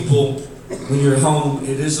people, when you're at home,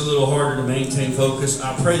 it is a little harder to maintain focus.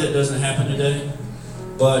 I pray that doesn't happen today,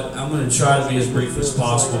 but I'm going to try to be as brief as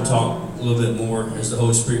possible, talk a little bit more as the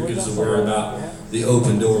Holy Spirit gives the word about the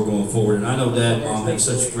open door going forward. And I know Dad and Mom had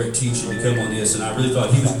such a great teaching to come on this, and I really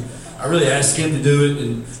thought I really asked him to do it,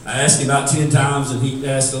 and I asked him about 10 times, and he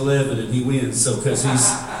asked 11, and he wins. So, because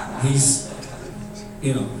he's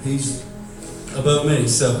above me.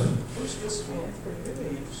 So,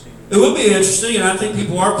 it would be interesting, and I think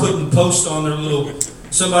people are putting posts on their little.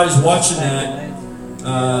 Somebody's watching that.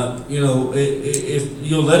 If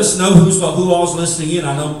you'll let us know who all's listening in.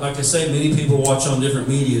 I know, like I say, many people watch on different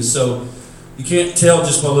media, so you can't tell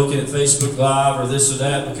just by looking at Facebook Live or this or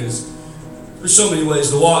that, because there's so many ways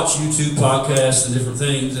to watch YouTube, podcasts, and different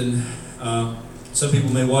things, and some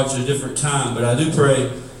people may watch at a different time, but I do pray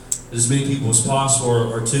that as many people as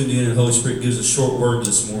possible are tuned in, and the Holy Spirit gives a short word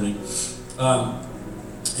this morning.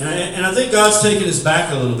 And I think God's taken us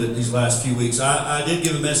back a little bit these last few weeks. I did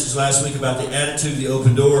give a message last week about the attitude of the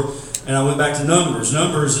open door, and I went back to Numbers.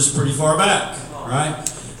 Numbers is pretty far back, right?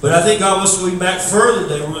 But I think God wants to go back further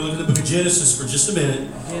today. We're going to look at the book of Genesis for just a minute.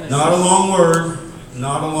 Not a long word.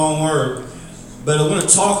 But I want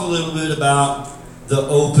to talk a little bit about the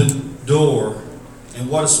open door and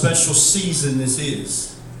what a special season this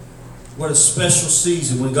is. What a special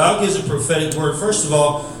season. When God gives a prophetic word, first of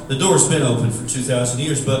all, the door's been open for 2,000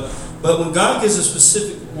 years, but when God gives a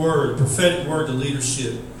specific word, a prophetic word to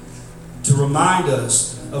leadership, to remind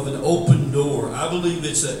us of an open door, I believe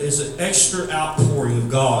it's an extra outpouring of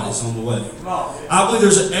God is on the way. I believe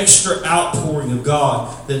there's an extra outpouring of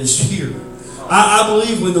God that is here. I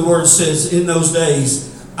believe when the word says, in those days,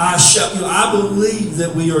 I believe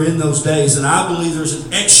that we are in those days, and I believe there's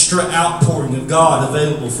an extra outpouring of God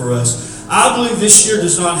available for us. I believe this year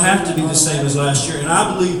does not have to be the same as last year, and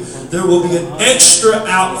I believe there will be an extra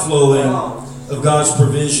outflowing of God's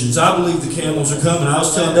provisions. I believe the camels are coming. I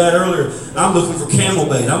was telling Dad earlier, I'm looking for camel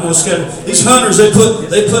bait. I'm going to scatter. These hunters, they put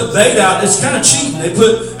bait out. It's kind of cheating. They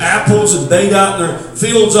put apples and bait out in their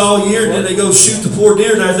fields all year, and then they go shoot the poor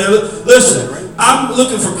deer out there. Listen. I'm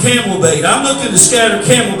looking for camel bait. I'm looking to scatter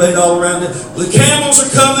camel bait all around it. The camels are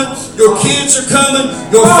coming. Your kids are coming.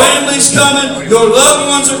 Your family's coming. Your loved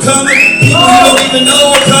ones are coming. People you don't even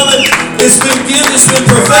know are coming. It's been given. It's been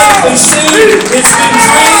prophetically seen. It's been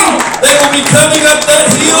dreamed. They will be coming up that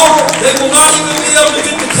hill. They will not even be able to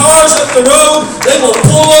get the cars up the road. They will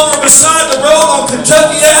pull over beside the road on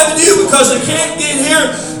Kentucky Avenue because they can't get here.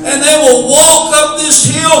 And they will walk up this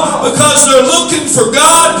hill because they're looking for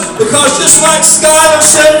God. Because just like Skyler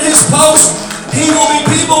said in his post, people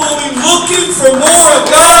will be looking for more of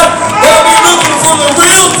God. They'll be looking for the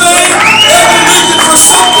real thing. They'll be looking for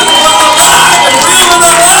something alive and real in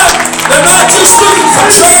their life. They're not just looking for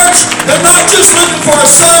church. They're not just looking for a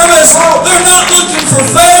service. They're not looking for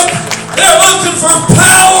faith. They're looking for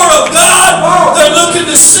power of God. They're looking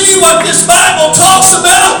to see what this Bible talks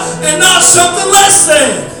about and not something less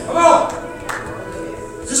than.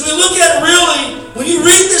 Because we look at it really, when you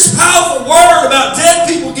read this powerful word about dead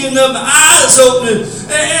people getting up and eyes opening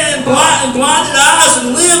and blinded eyes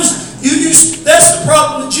and limbs, that's the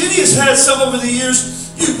problem that Jenny has had some over the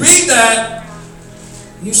years. You read that,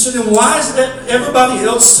 and you say, then why is that everybody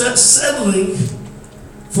else settling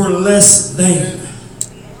for less than?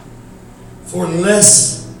 For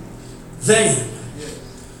less than.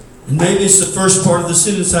 And maybe it's the first part of the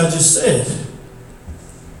sentence I just said.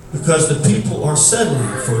 Because the people are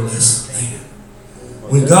settling for less than.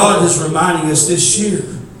 When God is reminding us this year,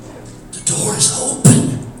 the door is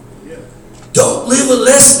open. Don't live a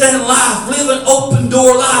less than life. Live an open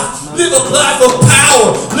door life. Live a life of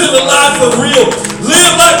power. Live a life of real.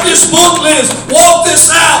 Live like this book lives. Walk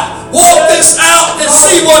this out. Walk this out and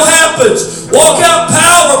see what happens. Walk out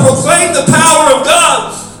power. Proclaim the power of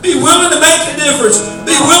God. Be willing to make a difference.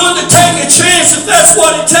 Be willing to take a chance if that's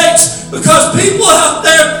what it takes. Because people out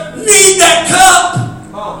there need that cup.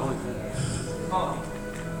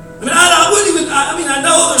 I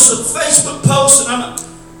know there's some Facebook posts,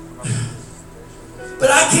 but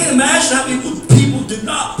I can't imagine how many people do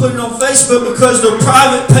not put it on Facebook because their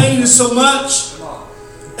private pain is so much.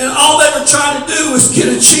 And all they were trying to do was get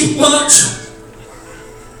a cheap lunch.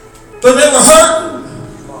 But they were hurting.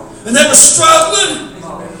 And they were struggling.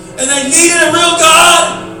 And they needed a real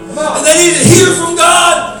God. And they needed to hear from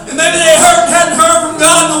God. And maybe they hadn't heard from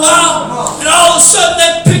God in a while. And all of a sudden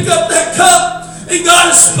they pick up that cup. And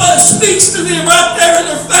God speaks to them right there in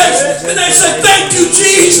their face. And they say, thank you,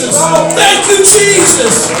 Jesus. Thank you,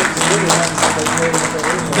 Jesus.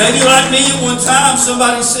 Maybe like me, one time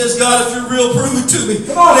somebody says, God, if you're real, prove it to me.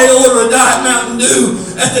 And they order a Diet Mountain Dew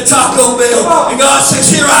at the Taco Bell. And God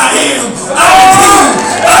says, here I am. I am He.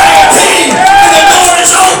 I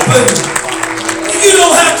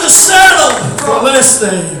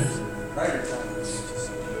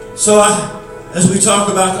So as we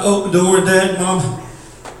talk about the open door, Dad, Mom,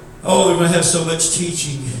 we're going to have so much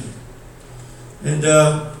teaching. And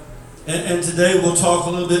today we'll talk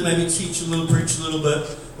a little bit, maybe teach a little, preach a little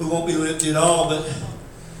bit. We won't be lengthy at all, but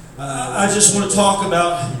I just want to talk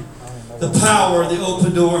about the power of the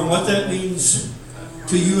open door and what that means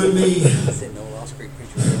to you and me,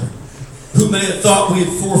 who may have thought we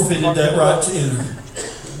had forfeited that right to enter.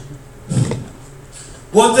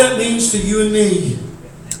 What that means to you and me,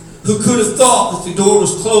 who could have thought that the door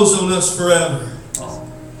was closed on us forever.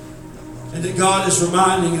 And that God is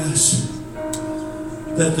reminding us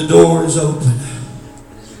that the door is open.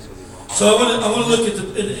 So I want to look at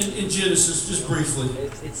in Genesis just briefly.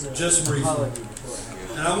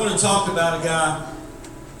 And I want to talk about a guy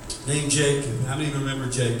named Jacob. How many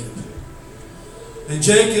remember Jacob? And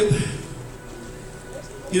Jacob,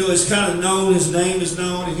 is kind of known, his name is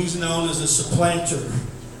known, and he's known as a supplanter.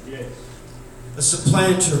 A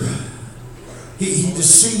supplanter. He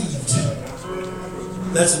deceived.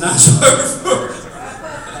 That's a nice word for it.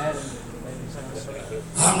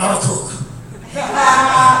 I'm not a crook.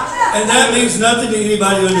 And that means nothing to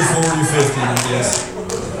anybody under 40 or 50, I guess.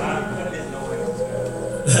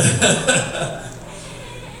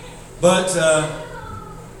 But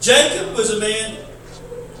Jacob was a man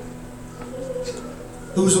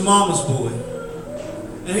who was a mama's boy.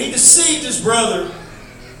 And he deceived his brother.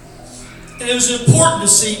 And it was an important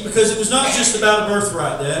deceit because it was not just about a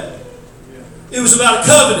birthright, Dad. It was about a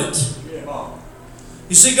covenant.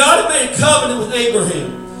 You see, God had made a covenant with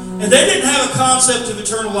Abraham. And they didn't have a concept of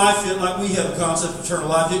eternal life yet like we have a concept of eternal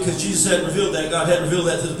life yet because Jesus hadn't revealed that. God hadn't revealed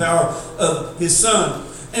that through the power of His Son.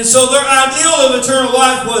 And so their ideal of eternal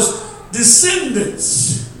life was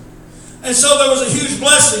descendants. And so there was a huge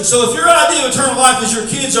blessing. So if your idea of eternal life is your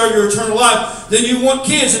kids are your eternal can't then you want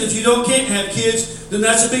kids. And if you can't have kids, then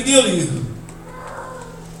that's a big deal to you.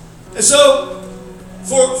 And so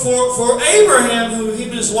for Abraham, who he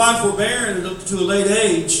and his wife were barren to a late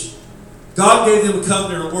age, God gave them a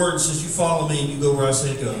covenant or word and says, you follow me and you go where I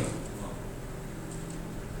say go.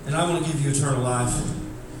 And I'm going to give you eternal life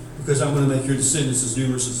because I'm going to make your descendants as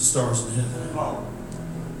numerous as the stars in heaven.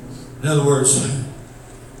 In other words,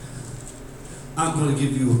 I'm going to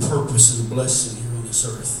give you a purpose and a blessing here on this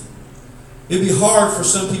earth. It'd be hard for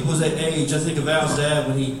some people at that age. I think of Al's dad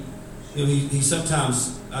when he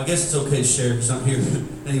sometimes, I guess it's okay to share because I'm here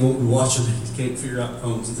and he won't be watching. He can't figure out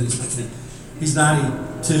phones and things like that. He's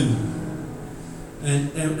 92.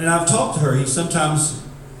 And I've talked to her. He sometimes,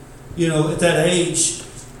 at that age,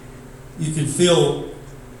 you can feel,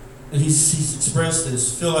 and he's expressed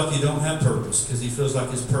this, feel like you don't have purpose because he feels like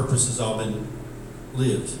his purpose has all been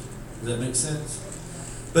lived. Does that make sense?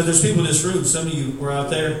 But there's people in this room, some of you were out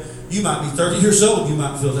there, you might be 30 years old, you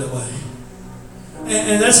might feel that way.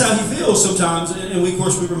 And that's how he feels sometimes. And we, of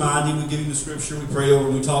course, we remind him, we give him the scripture, we pray over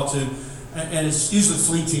him, we talk to him. And it's usually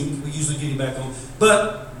fleeting. We usually get him back on.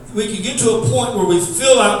 But we can get to a point where we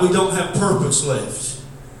feel like we don't have purpose left.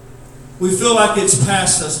 We feel like it's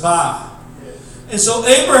passed us by. And so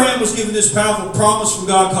Abraham was given this powerful promise from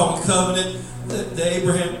God called a covenant, the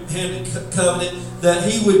Abraham covenant, that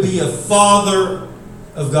he would be a father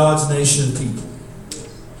of God's nation people.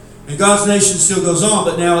 And God's nation still goes on,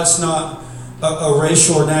 but now it's not a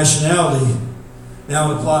racial or nationality.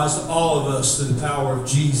 Now it applies to all of us through the power of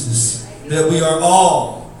Jesus, that we are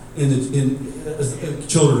all in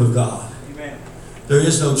children of God. Amen. There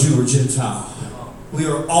is no Jew or Gentile. We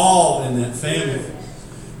are all in that family.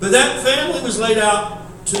 But that family was laid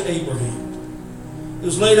out to Abraham. It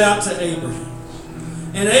was laid out to Abraham.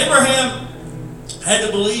 And Abraham had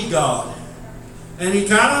to believe God. And he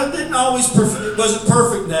kind of didn't always, wasn't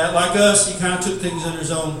perfect in that. Like us, he kind of took things in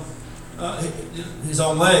his own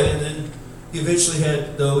way. And then he eventually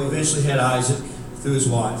had Isaac through his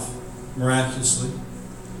wife, miraculously.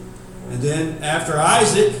 And then after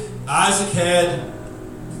Isaac had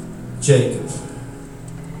Jacob.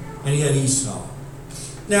 And he had Esau.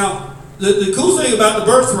 Now, the cool thing about the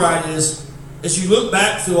birthright is, as you look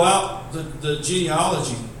back throughout the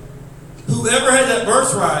genealogy, whoever had that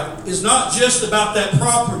birthright is not just about that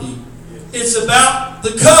property. It's about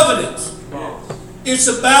the covenant. It's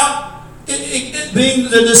about it being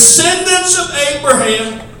the descendants of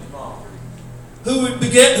Abraham who would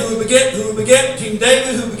beget King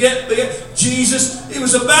David, who would beget Jesus. It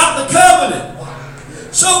was about the covenant.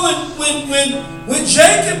 So when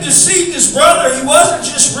Jacob deceived his brother, he wasn't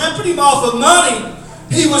just ripping him off of money.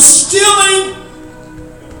 He was stealing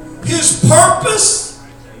his purpose.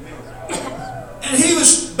 And he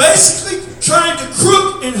was basically trying to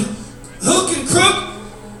hook and crook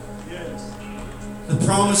the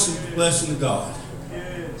promise and blessing of God.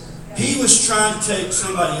 He was trying to take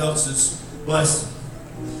somebody else's blessing,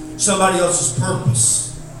 somebody else's purpose.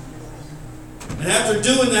 And after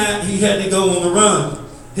doing that, he had to go on the run.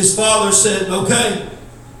 His father said, okay,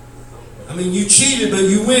 I mean, you cheated, but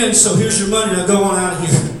you win, so here's your money. Now go on out of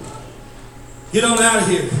here. Get on out of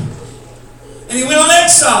here. And he went on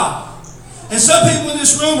exile. And some people in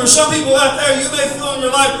this room, or some people out there, you may feel in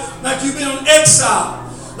your life like you've been on exile.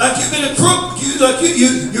 Like you've been a crook,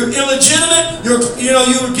 you're illegitimate. You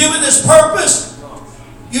were given this purpose.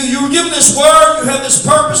 You were given this word. You have this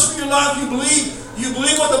purpose for your life. You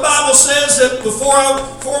believe what the Bible says, that before I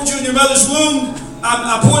formed you in your mother's womb,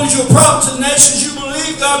 I appointed you a prophet to the nations. You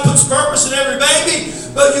believe God puts purpose in every baby,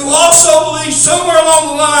 but you also believe somewhere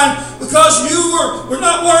along the line, because you were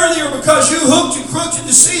not worthy, or because you hooked and crooked and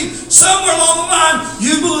deceived, somewhere along the line,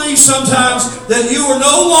 you believe sometimes that you are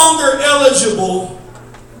no longer eligible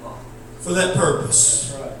for that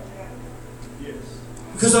purpose.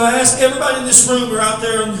 Because I ask everybody in this room or out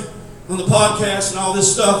there on the podcast and all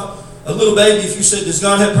this stuff, a little baby, if you said, does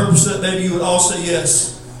God have purpose for that baby, you would all say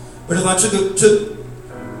yes. But if I took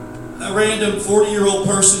a random 40-year-old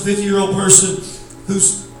person, 50-year-old person who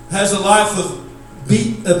has a life of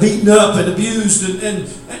beaten up and abused and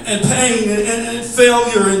pain and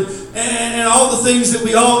failure and all the things that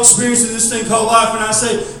we all experience in this thing called life, and I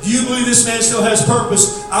say, do you believe this man still has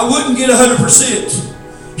purpose? I wouldn't get 100%.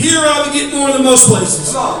 Here I would get more than most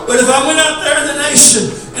places. But if I went out there in the nation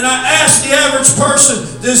and I asked the average person,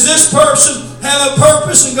 does this person have a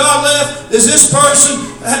purpose and God left? Is this person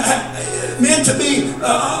meant to be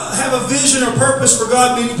have a vision or purpose for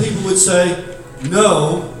God? Many people would say,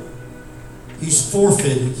 no, he's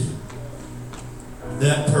forfeited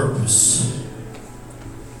that purpose.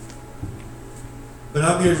 But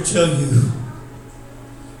I'm here to tell you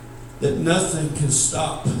that nothing can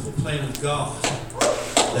stop the plan of God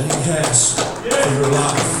that He has for your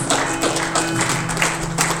life.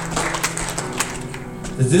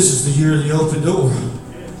 That this is the year of the open door.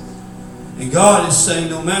 And God is saying,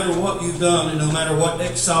 no matter what you've done and no matter what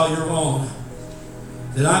exile you're on,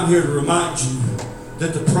 that I'm here to remind you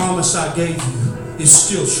that the promise I gave you is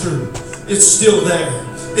still true. It's still there.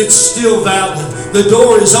 It's still valid. The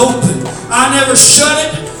door is open. I never shut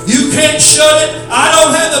it. You can't shut it. I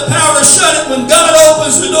don't have the power to shut it. When God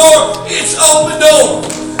opens the door, it's open door.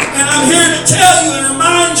 And I'm here to tell you and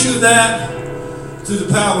remind you that through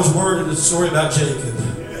the power of His Word and the story about Jacob,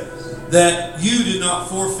 that you did not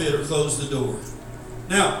forfeit or close the door.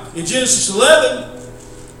 Now, in Genesis 11,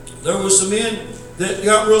 there were some men that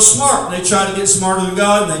got real smart, and they tried to get smarter than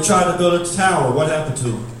God, and they tried to build a tower. What happened to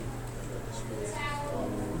them?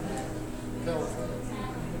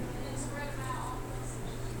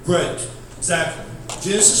 Great. Exactly.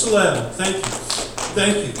 Genesis 11.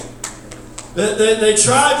 Thank you. They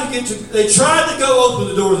tried to go open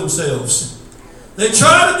the door themselves. They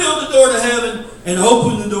tried to build the door to heaven and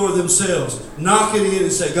open the door themselves. Knock it in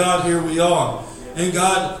and say, God, here we are. And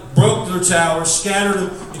God broke their tower, scattered them,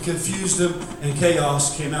 and confused them, and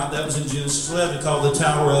chaos came out. That was in Genesis 11, called the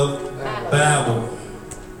Tower of Babel.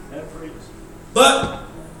 But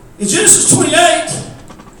in Genesis 28,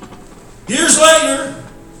 years later,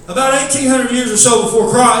 about 1,800 years or so before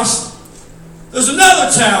Christ, there's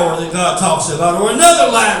another tower that God talks about, or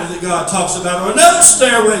another ladder that God talks about, or another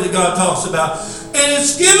stairway that God talks about. And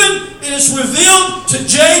it's given and it's revealed to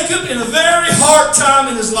Jacob in a very hard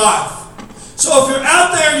time in his life. So if you're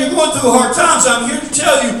out there and you're going through hard times, I'm here to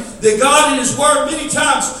tell you that God in His Word many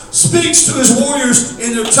times speaks to His warriors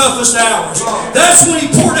in their toughest hours. That's when He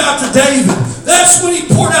poured out to David. That's when He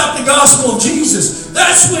poured out the gospel of Jesus.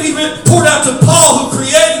 That's when He poured out to Paul, who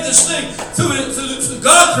created this thing through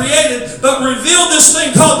God created, but revealed this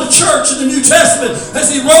thing called the church in the New Testament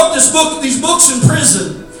as he wrote these books in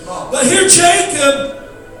prison. But here Jacob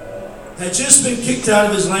had just been kicked out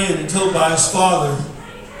of his land and told by his father,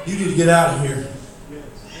 you need to get out of here.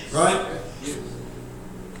 Right?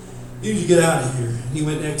 You need to get out of here. And he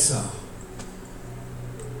went in exile.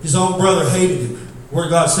 His own brother hated him. The Word of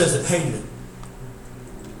God says it, hated him.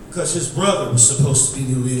 Because his brother was supposed to be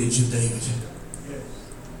in the lineage of David.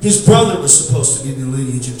 His brother was supposed to be in the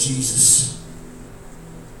lineage of Jesus.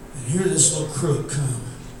 And here this little crook come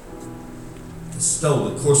and stole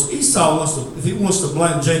it. Of course, Esau if he wants to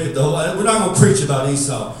blame Jacob the whole life, we're not going to preach about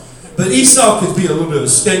Esau. But Esau could be a little bit of a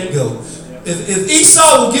scapegoat. If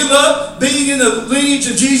Esau will give up being in the lineage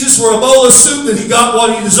of Jesus for a bowl of soup, then he got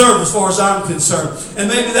what he deserved as far as I'm concerned. And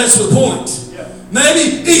maybe that's the point.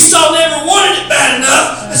 Maybe Esau never wanted it bad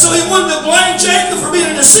enough, and so he wanted to blame Jacob for being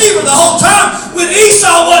a deceiver the whole time when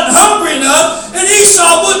Esau wasn't hungry enough and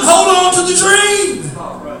Esau wouldn't hold on to the dream.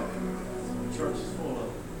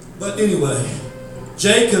 But anyway,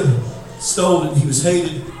 Jacob stole it. He was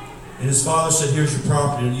hated. And his father said, here's your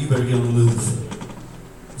property, and you better get on the move.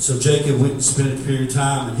 So Jacob went and spent a period of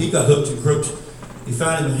time, and he got hooked and crooked. He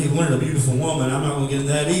found him, he wanted a beautiful woman. I'm not going to get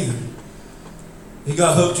into that either. He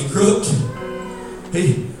got hooked and crooked.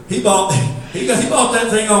 He bought that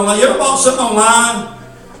thing online. You ever bought something online?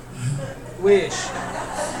 Wish.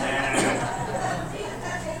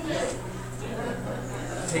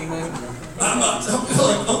 Timu. I'm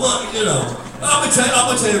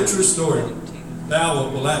gonna tell you a true story.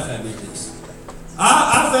 Val will laugh at me at this.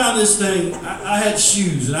 I found this thing. I had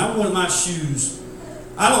shoes, and I wanted my shoes.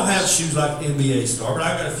 I don't have shoes like NBA star, but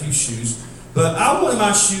I got a few shoes. But I wanted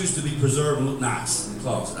my shoes to be preserved and look nice in the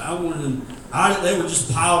closet. I wanted them. They were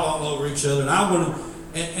just piled all over each other, and I wanted.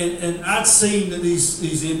 And I'd seen that these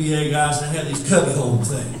NBA guys that had these cubby hole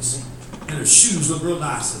things, and their shoes looked real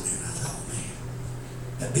nice in there. And I thought, oh, man,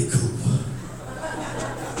 that'd be cool.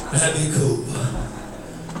 That'd be cool.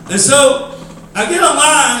 And so I get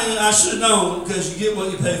online, and I should have known because you get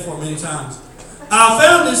what you pay for many times. I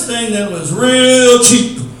found this thing that was real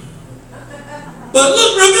cheap, but it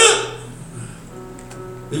looked real good.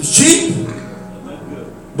 It was cheap,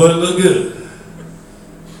 but it looked good.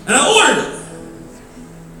 And I ordered it.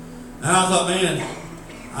 And I thought, man,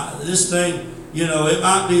 this thing,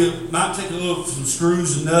 it might take some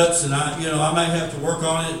screws and nuts, and I might have to work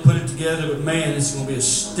on it and put it together, but man, it's going to be a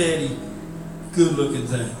steady, good-looking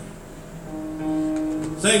thing.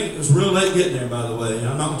 It was real late getting there, by the way.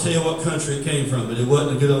 I'm not going to tell you what country it came from, but it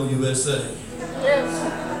wasn't a good old USA.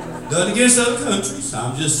 Nothing against other countries,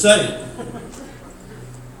 I'm just saying.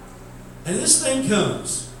 And this thing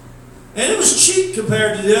comes. And it was cheap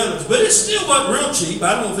compared to the others, but it still wasn't real cheap.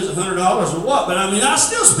 I don't know if it's $100 or what, but I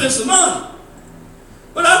still spent some money.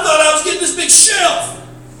 But I thought I was getting this big shelf.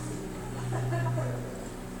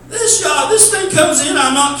 This thing comes in,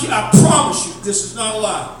 I promise you, this is not a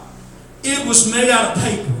lie. It was made out of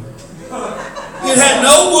paper. It had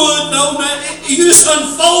no wood, you just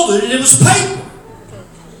unfolded it, and it was paper.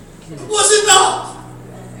 Was it not?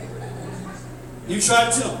 You try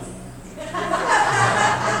to tell me.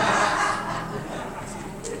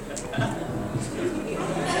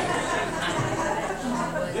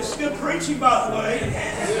 This is good preaching, by the way.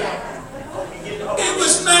 It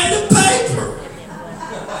was made of paper.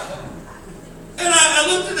 And I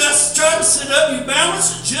looked at it, I tried to sit up, you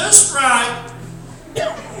balance it just right,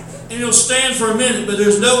 and it'll stand for a minute, but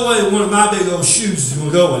there's no way one of my big old shoes is going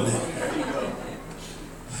to go in there.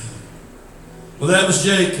 Well, that was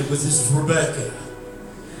Jacob with his Rebecca.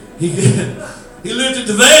 He lifted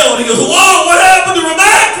the veil and he goes, whoa, what happened to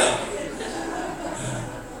Rebecca?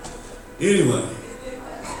 Anyway,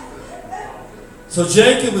 so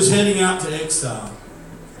Jacob was heading out to exile.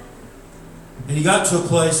 And he got to a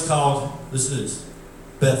place called, listen to this,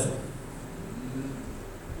 Bethel.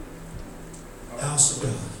 House of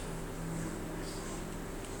God.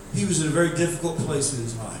 He was in a very difficult place in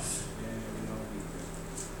his life.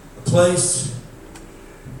 A place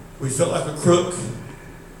where he felt like a crook.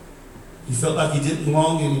 He felt like he didn't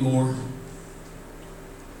belong anymore.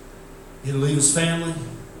 He had to leave his family.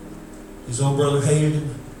 His own brother hated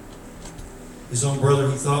him. His own brother,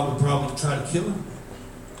 he thought, would probably try to kill him.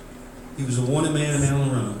 He was a wanted man, a man on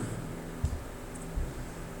the run.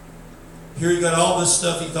 Here he got all this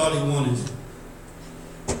stuff he thought he wanted.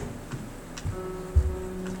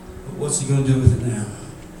 But what's he going to do with it now?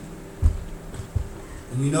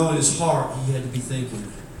 And in his heart, he had to be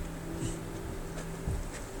thinking,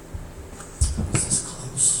 I was this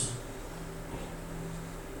close.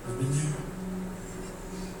 I've been there.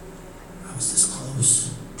 I was this close.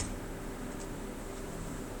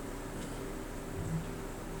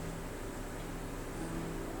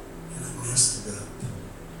 And I messed it up.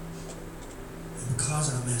 And because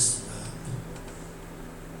I messed it up,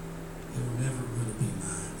 it will never really be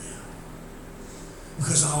mine now.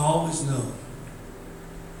 Because I always know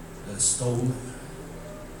that I stole it.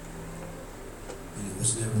 And it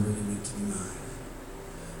was never really meant to be mine.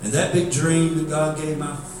 And that big dream that God gave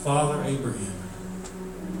my father Abraham,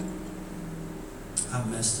 I've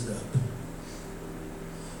messed it up.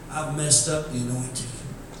 I've messed up the anointing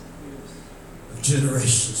of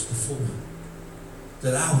generations before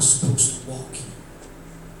that I was supposed to walk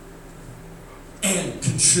in and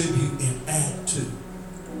contribute and add to.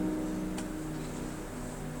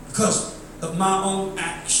 Because of my own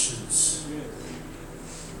actions,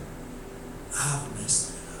 I've messed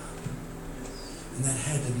it up. And that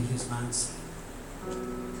had to be his mindset.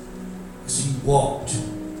 Because he walked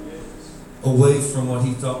away from what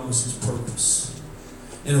he thought was his purpose.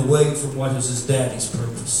 And away from what was his daddy's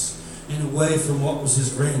purpose. And away from what was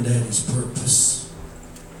his granddaddy's purpose.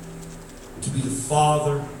 To be the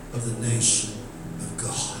father of the nation of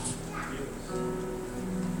God.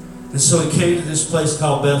 And so he came to this place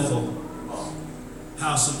called Bethel,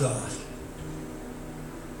 house of God.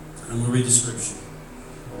 I'm going to read the scripture.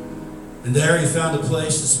 And there he found a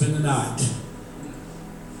place to spend the night.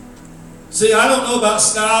 See, I don't know about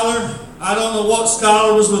Skylar. I don't know what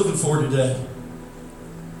Skylar was looking for today.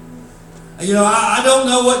 You know, I don't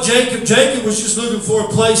know what Jacob was just looking for a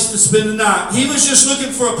place to spend the night. He was just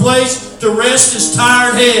looking for a place to rest his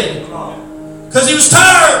tired head. Because he was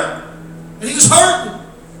tired. And he was hurting.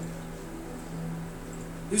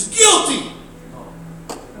 He was guilty.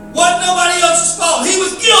 Wasn't nobody else's fault. He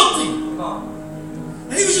was guilty.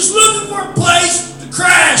 And he was just looking for a place to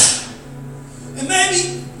crash. And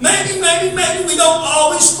maybe we don't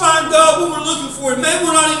always find God when we're looking for Him. Maybe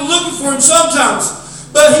we're not even looking for Him sometimes.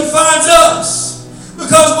 But He finds us.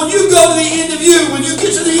 Because when you go to the end of you, when you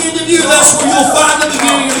get to the end of you, that's where you'll find the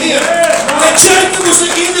beginning of Him. And Jacob was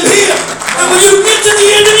the end of him. And when you get to the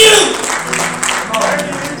end of you,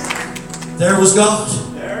 there was God.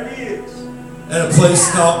 There it is. At a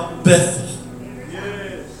place called Bethel.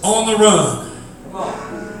 Yes. On the run.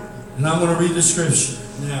 And I'm going to read the scripture.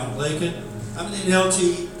 Now, Lakin, I'm in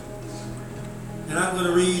NLT. And I'm going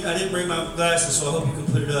to read, I didn't bring my glasses, so I hope you can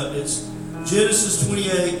put it up. It's Genesis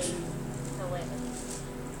 28.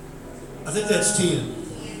 I think that's 10.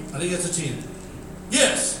 I think that's a 10.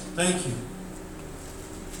 Yes, thank you.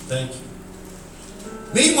 Thank you.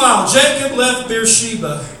 Meanwhile, Jacob left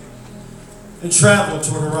Beersheba and traveled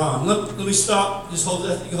toward Haran. Let me stop. Just hold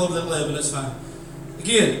that. You can hold that 11. That's fine.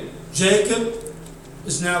 Again, Jacob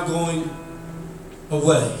is now going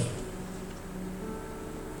away.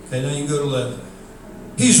 Okay, now you can go to 11.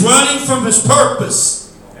 He's running from his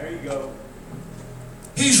purpose. There you go.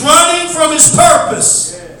 He's running from his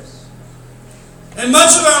purpose. Yes. And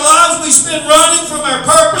much of our lives we spend running from our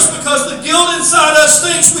purpose because the guilt inside us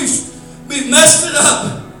thinks we've messed it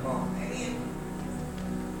up.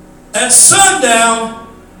 At sundown,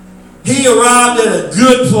 he arrived at a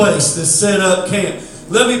good place to set up camp.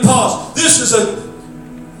 Let me pause. This is a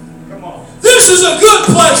good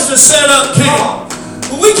place to set up camp.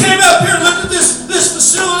 When we came up here and looked at this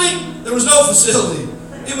facility, there was no facility.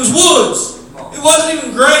 It was woods. It wasn't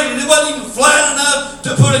even graded. It wasn't even flat enough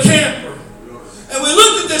to put a camper. And we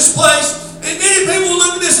looked at this place, and many people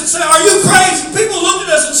look at this and say, "Are you crazy?" People looked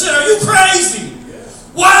at us and said, "Are you crazy?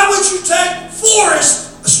 Why would you take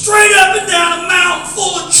forest straight up and down a mountain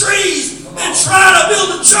full of trees and try to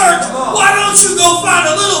build a church? Why don't you go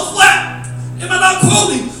find a little flat, am I not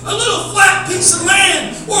quoting, a little flat piece of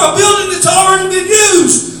land or a building that's already been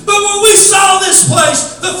used?" But when we saw this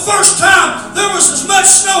place the first time, there was as much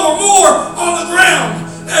snow or more on the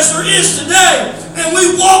ground as there is today. And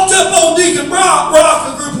we walked up on Deacon Rock,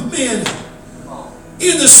 a group of men,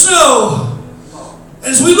 in the snow.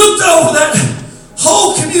 As we looked over that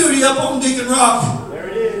whole community up on Deacon Rock, There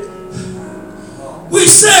it is. we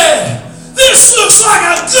said, "This looks like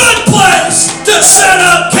a good place to set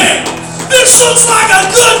up camp. This looks like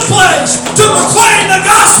a good place to proclaim the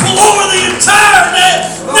gospel over the entire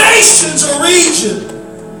nations or region."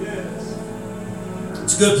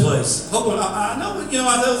 It's a good place. Hold on, I know. You know,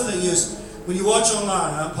 the other thing is, when you watch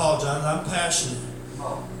online, I apologize. I'm passionate.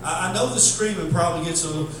 I know the screaming probably gets a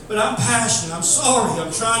little, but I'm passionate. I'm sorry.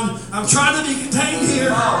 I'm trying to be contained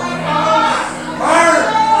here.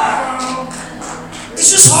 It's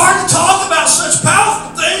just hard to talk about such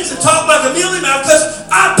powerful things and talk like a mealy mouth because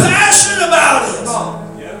I'm passionate about it.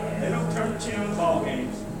 Yeah, they don't turn the chin on the ball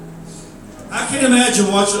games. I can't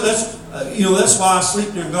imagine watching. That's why I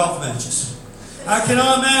sleep during golf matches. I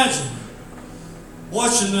cannot imagine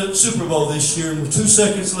watching the Super Bowl this year and with 2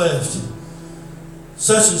 seconds left.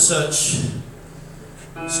 Such and such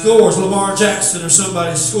scores, Lamar Jackson or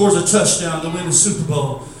somebody scores a touchdown to win the Super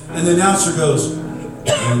Bowl. And the announcer goes,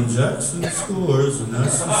 "And Jackson scores, and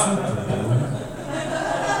that's the Super Bowl."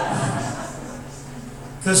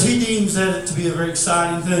 Because he deems that to be a very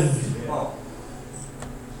exciting thing.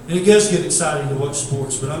 And it does get exciting to watch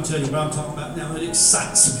sports, but I'm telling you what I'm talking about now, it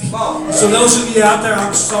excites me. So those of you out there,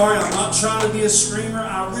 I'm sorry, I'm not trying to be a screamer.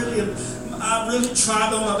 I really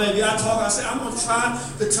tried on my baby. I say, I'm going to try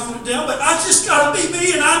to tone it down, but I just got to be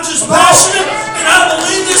me, and I'm just passionate, and I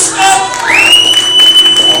believe this stuff.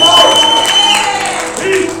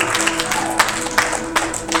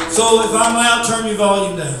 So if I'm loud, turn your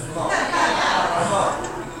volume down.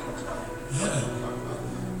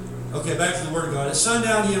 Okay, back to the Word of God. At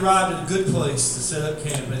sundown, he arrived at a good place to set up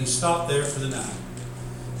camp, and he stopped there for the night.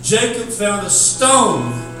 Jacob found a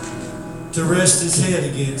stone to rest his head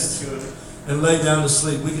against and lay down to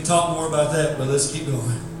sleep. We could talk more about that, but let's keep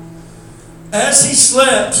going. As he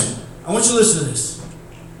slept, I want you to listen to this.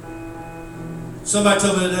 Somebody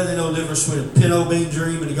told me that they know the difference between a pinto bean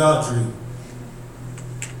dream and a God dream.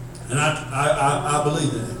 And I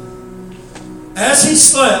believe that. As he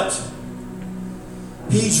slept,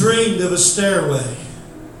 he dreamed of a stairway.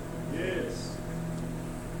 Yes.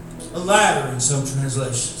 A ladder in some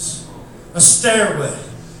translations. A stairway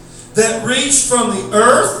that reached from the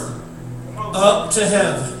earth up to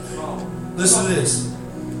heaven. Listen to this.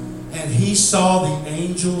 And he saw the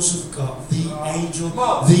angels of God. The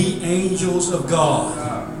angels of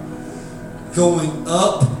God going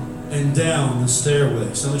up and down the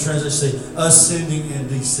stairway. Some of the translations say ascending and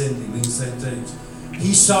descending, mean the same things.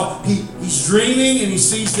 He's dreaming and he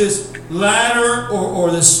sees this ladder or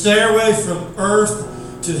the stairway from earth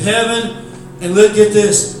to heaven. And look at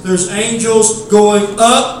this. There's angels going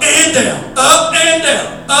up and down, up and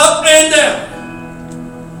down, up and down.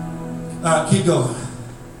 All right, keep going.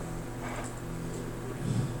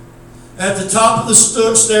 At the top of the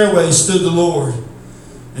stairway stood the Lord.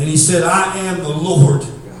 And he said, I am the Lord.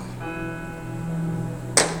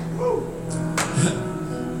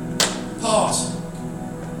 Pause.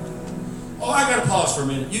 Oh, I got to pause for a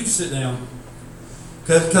minute. You can sit down.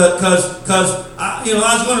 Because I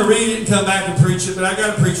was going to read it and come back and preach it, but I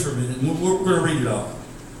got to preach for a minute. And we're going to read it all.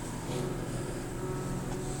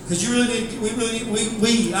 Because we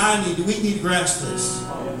need to grasp this.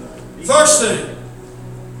 First thing,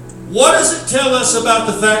 what does it tell us about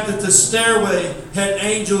the fact that the stairway had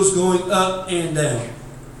angels going up and down?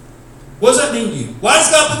 What does that mean to you? Why does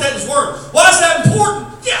God put that in His Word? Why is that important?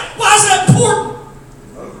 Yeah, why is that important?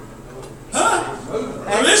 Huh?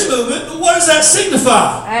 There is movement, but what does that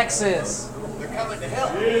signify? Access. They're coming to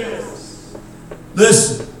help. Yes.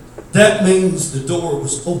 Listen, that means the door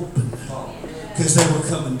was open. Because they were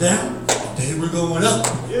coming down, they were going up.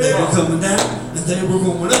 They were coming down, and they were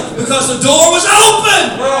going up. Because the door was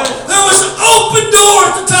open. There was an open door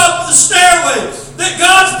at the top of the stairway. That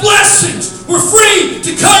God's blessings were free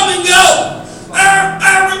to come and go.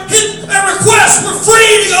 Our requests were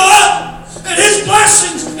free to go up. And His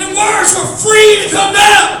blessings and words were free to come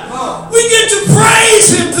down. We get to praise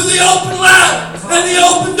Him through the open ladder and the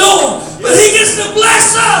open door. But He gets to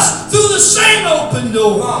bless us through the same open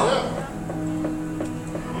door.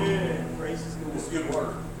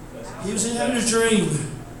 He was having a dream,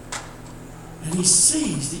 and he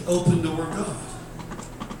sees the open door of God.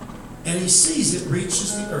 And he sees it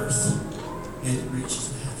reaches the earth, and it reaches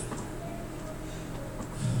the heaven.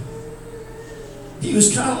 He was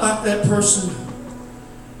kind of like that person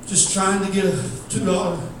just trying to get a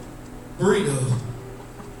 $2 burrito.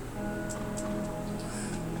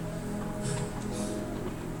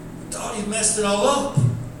 Thought he messed it all up.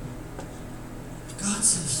 God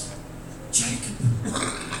says, Jacob,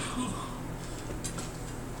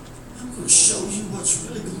 I'm going to show you what's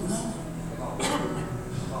really going on.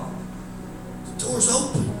 The door's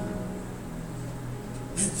open.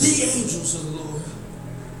 And the angels of the Lord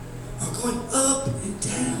are going up and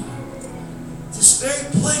down. This very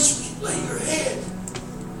place where you lay your head.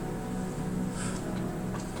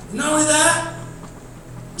 And not only that,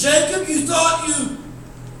 Jacob, you thought you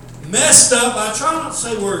messed up. I try not to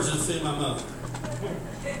say words that offend my mother.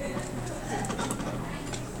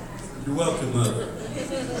 You're welcome, Mother.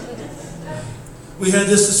 We had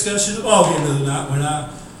this discussion at the ball game the other night when I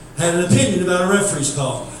had an opinion about a referee's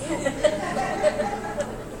call.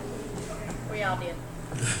 We all did.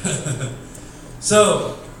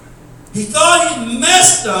 So, he thought he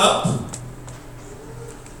messed up.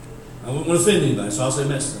 I wouldn't want to offend anybody, so I'll say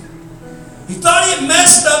messed up. He thought he had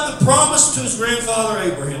messed up the promise to his grandfather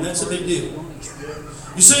Abraham. That's a big deal.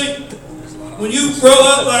 You see, when you grow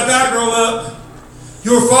up like I grow up,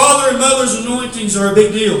 your father and mother's anointings are a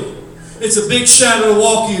big deal. It's a big shadow to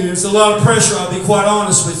walk in, and it's a lot of pressure, I'll be quite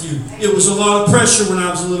honest with you. It was a lot of pressure when I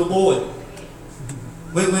was a little boy.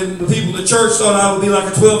 When the people in the church thought I would be like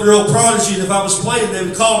a 12-year-old prodigy, and if I was playing, they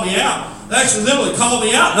would call me out. They actually literally called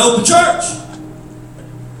me out in open church.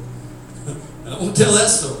 I won't tell that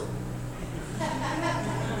story.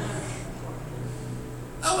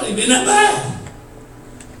 I wouldn't even been that bad.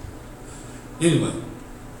 Anyway.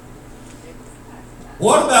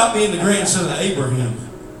 What about being the grandson of Abraham?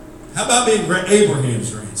 How about being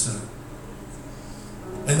Abraham's grandson?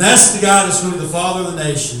 And that's the guy that's going to be the father of the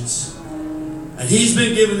nations. And he's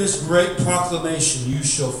been given this great proclamation, you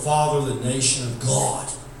shall father the nation of God.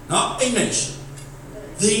 Not a nation.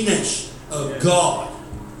 The nation of God.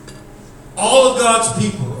 All of God's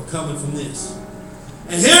people are coming from this.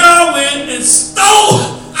 And here I went and stole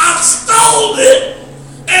it. I stole it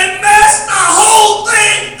and messed the whole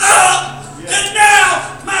thing up. And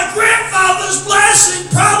now my grandfather's blessing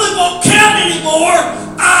probably won't count anymore.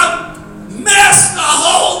 I messed the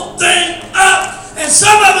whole thing up.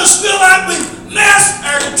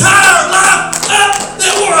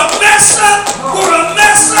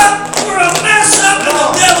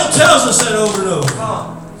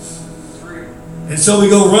 so we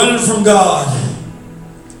go running from God.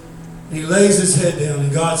 And he lays his head down,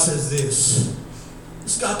 and God says this.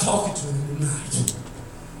 It's God talking to him tonight.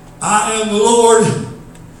 I am the Lord,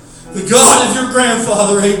 the God of your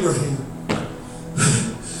grandfather Abraham.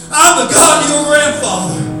 I'm the God of your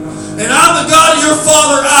grandfather. And I'm the God of your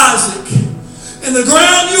father Isaac. And the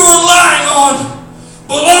ground you are lying on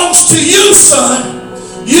belongs to you, son.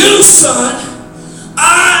 You, son.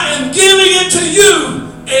 I am giving it to you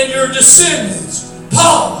and your descendants.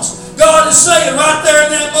 Pause. God is saying right there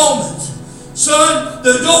in that moment, son,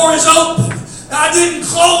 the door is open. I didn't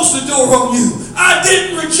close the door on you. I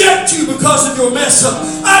didn't reject you because of your mess up.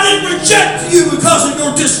 I didn't reject you because of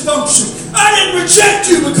your dysfunction. I didn't reject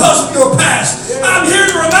you because of your past. I'm here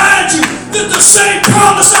to remind you that the same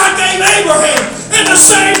promise I gave Abraham and the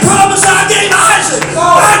same promise I gave Isaac,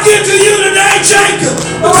 I give to you today, Jacob,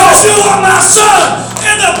 because you are my son,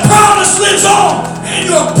 and the promise lives on, and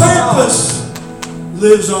your purpose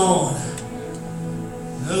lives on.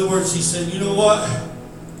 In other words, he said, you know what?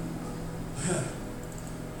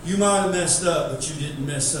 You might have messed up, but you didn't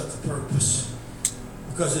mess up the purpose.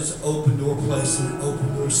 Because it's an open door place and an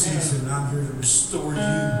open door season. I'm here to restore you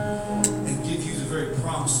and give you the very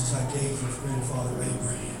promises I gave your grandfather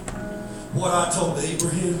Abraham. What I told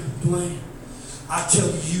Abraham, Dwayne, I tell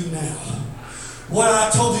you now. What I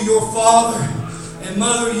told to your father and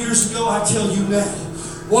mother years ago, I tell you now.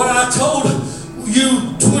 What I told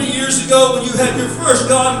you 20 years ago when you had your first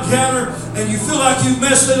God encounter and you feel like you've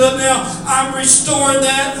messed it up now, I'm restoring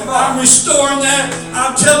that. I'm restoring that.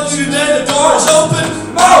 I'm telling you today the door is open.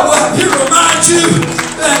 I'm here to remind you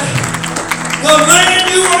that the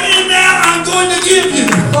land you are in now, I'm going to give you,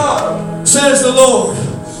 says the Lord.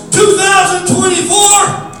 2024,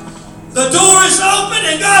 the door is open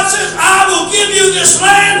and God says, I will give you this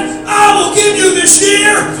land. I will give you this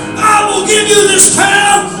year. I will give you this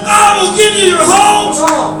town. I will give you your homes.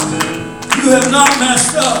 You have not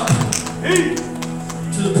messed up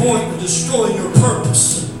to the point of destroying your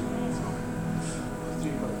purpose.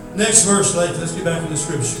 Next verse, let's get back to the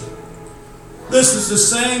scripture. This is the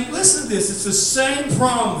same, listen to this, it's the same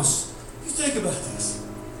promise. You think about this.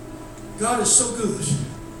 God is so good.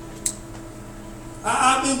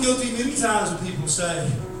 I've been guilty many times when people say,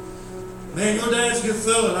 man, your dad's a good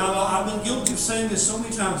fellow. And I've been guilty of saying this so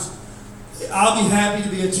many times. I'll be happy to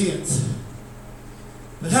be a tenth.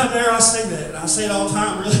 But how dare I say that? And I say it all the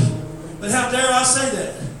time, really. But how dare I say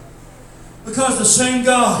that? Because the same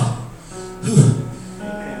God,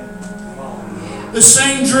 the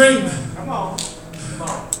same dream. Come on.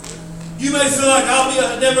 You may feel like I'll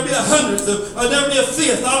never be 100th, I'll never be a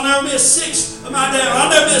 5th, I'll never be a 6th of my dad,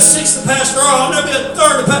 I'll never be a 6th of Pastor Earl, I'll never be a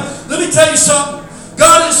 3rd of Pastor. Let me tell you something.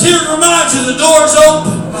 God is here to remind you the door is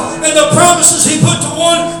open. And the promises He put to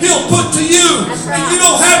one, He'll put to you. And you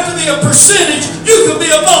don't have to be a percentage, you can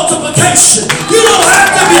be a multiplication. You don't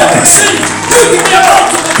have to be a percentage, you can be a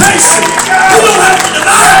multiplication. You don't have to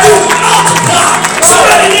divide, you can multiply.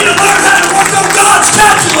 Somebody need to learn how to work on God's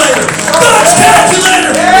calculator. God's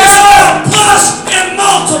calculator is all plus and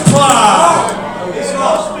multiply.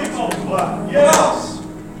 Yes.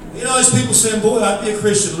 You know, these people saying, boy, I'd be a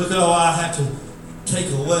Christian. Look at all I have to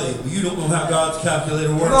take away. Well, you don't know how God's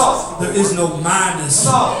calculator works. There is no minus.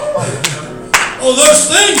 Oh, there's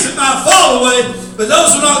things that might fall away, but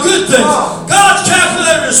those are not good things. God's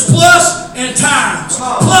calculator is plus and times.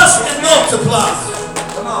 Plus and multiply.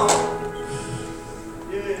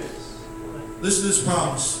 Yes. Listen to this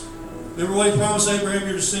promise. Remember what He promised Abraham?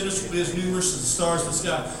 Your descendants will be as numerous as the stars of the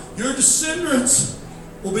sky. Your descendants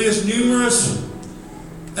will be as numerous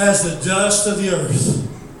as the dust of the earth.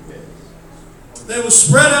 They will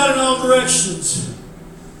spread out in all directions,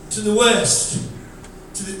 to the west,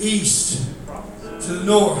 to the east, to the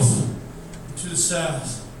north, to the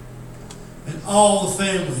south. And all the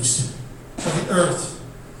families of the earth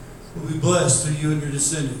will be blessed through you and your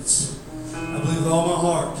descendants. I believe with all my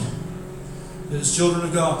heart that as children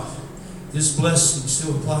of God, this blessing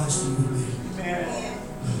still applies to you and me. Amen.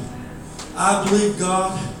 I believe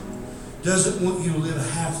God doesn't want you to live a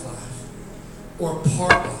half life or a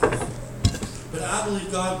part life. But I believe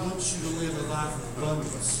God wants you to live a life of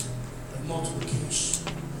abundance, of multiplication.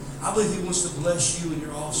 I believe He wants to bless you and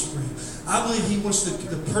your offspring. I believe He wants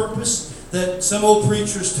the purpose that some old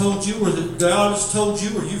preacher has told you, or that God has told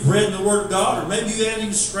you, or you've read in the Word of God, or maybe you haven't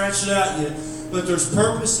even scratched it out yet. But there's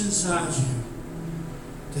purpose inside you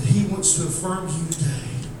that He wants to affirm to you today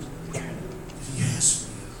that He has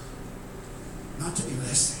for you. Not to be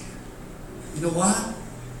less than. You know why?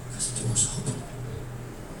 Because the door's open.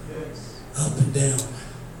 Yes. Up and down,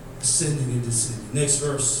 ascending and descending. Next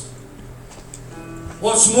verse.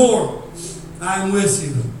 What's more, I am with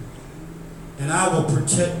you, and I will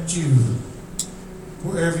protect you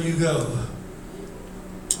wherever you go.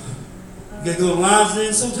 You got to go to lion's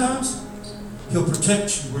den sometimes? He'll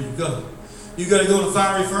protect you where you go. You got to go to a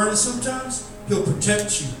fiery furnace sometimes? He'll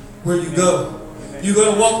protect you where you go. You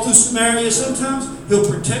got to walk through Samaria sometimes? He'll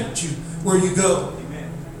protect you where you go.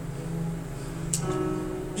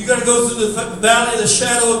 You got to go through the valley of the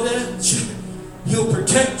shadow of death? He'll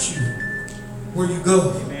protect you where you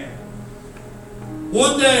go.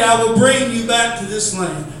 One day I will bring you back to this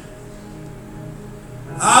land.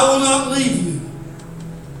 I will not leave you.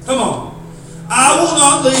 Come on. I will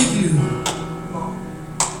not leave you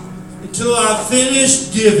until I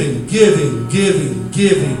finish giving.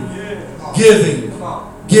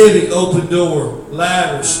 Open door,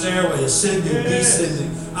 ladder, stairway, ascending, descending.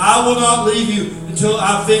 I will not leave you until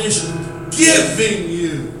I finish giving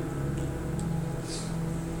you.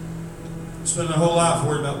 Spend their whole life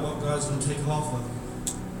worried about what God's going to take off of them.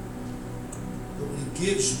 But when He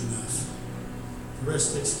gives you enough, the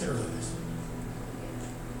rest takes care of it.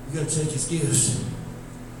 You got to take His gifts.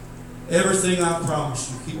 Everything I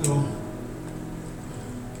promised you. Keep going.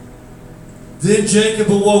 Then Jacob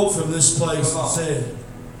awoke from this place and said,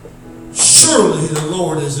 surely the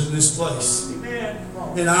Lord is in this place.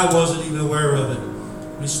 And I wasn't even aware of it.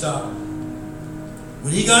 Let me stop.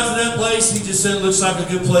 When he got to that place, he just said it looks like a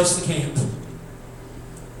good place to camp.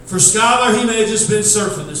 For Skylar, he may have just been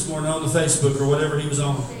surfing this morning on the Facebook or whatever he was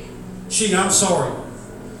on. I'm sorry.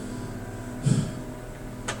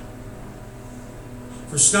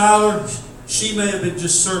 For Skylar, she may have been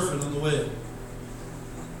just surfing on the web.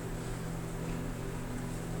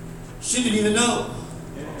 She didn't even know.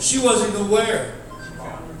 She wasn't even aware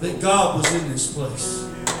that God was in this place.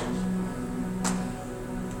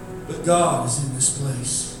 But God is in this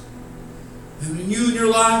place. And when you in your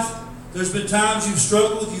life, there's been times you've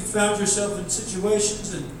struggled, you've found yourself in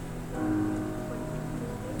situations, and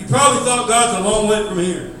you probably thought God's a long way from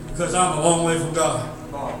here because I'm a long way from God.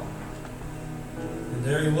 And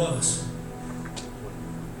there He was.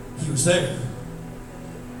 He was there.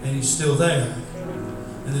 And He's still there.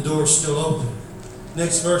 And the door's still open.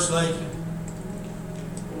 Next verse, lady.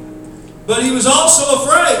 But he was also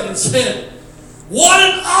afraid and said, what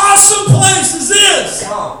an awesome place is this!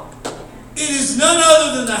 It is none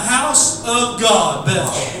other than the house of God,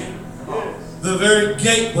 Bethel. The very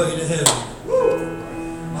gateway to heaven.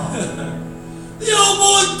 The old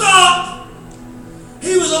boy thought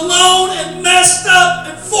he was alone and messed up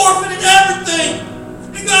and forfeited everything.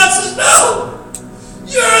 And God says, no!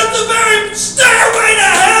 You're at the very stairway to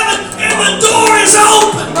heaven and the door is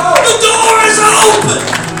open! The door is open!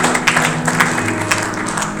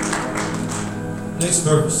 Next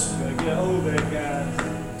verse. Get hold of that,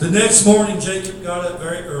 guys. The next morning, Jacob got up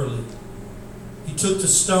very early. He took the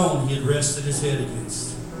stone he had rested his head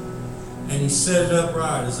against, and he set it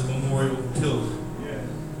upright as a memorial pillar.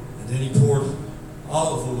 And then he poured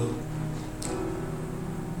olive oil.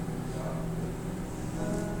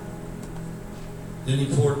 Then he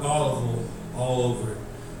poured olive oil all over it.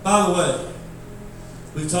 By the way,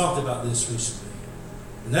 we've talked about this recently,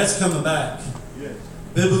 and that's coming back.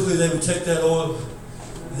 Biblically, they would take that oil.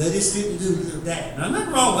 They just didn't do a little dab. Now,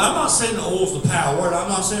 nothing wrong. I'm not saying the oil's the power. I'm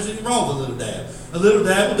not saying there's anything wrong with a little dab. A little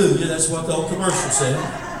dab will do you. That's what the old commercial said.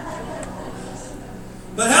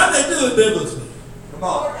 But how did they do it biblically? Come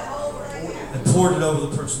on. They poured it over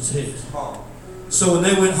the person's head. So when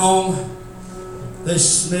they went home, they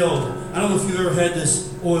smelled it. I don't know if you've ever had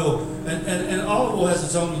this oil, and olive oil has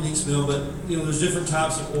its own unique smell, but there's different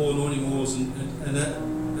types of oil, anointing oils, and that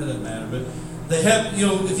doesn't matter. But they have,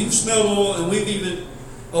 if you've smelled oil, and we've even,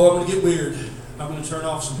 I'm going to get weird. I'm going to turn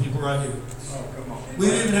off some people right here.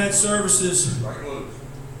 We've even had services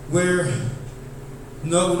where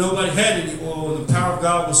nobody had any oil, and the power of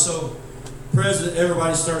God was so present,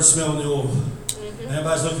 everybody started smelling the oil. And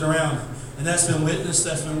everybody's looking around. And that's been witnessed,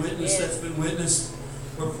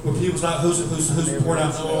 where people's like, who's pouring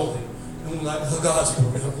out the oil? And we're like, oh, God's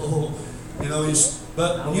pouring out the oil.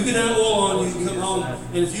 But when you get that oil on you, come home,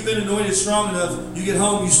 and if you've been anointed strong enough, you get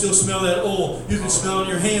home, you still smell that oil. You can smell it in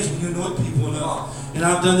your hands when you anoint people enough. And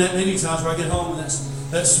I've done that many times where I get home, and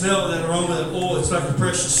that smell, that aroma, that oil, it's like a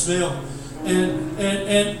precious smell. And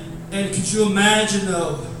could you imagine,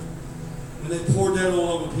 though, when they poured that oil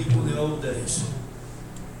over people in the old days,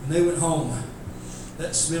 when they went home,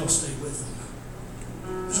 that smell stayed with them.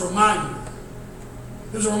 It was a reminder.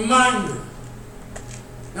 It was a reminder.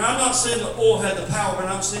 Now, I'm not saying the oil had the power, but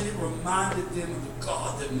I'm saying it reminded them of the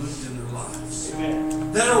God that moved in their lives.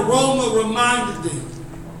 Amen. That aroma reminded them.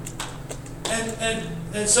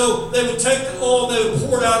 And so they would take the oil, they would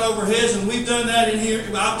pour it out over heads, and we've done that in here.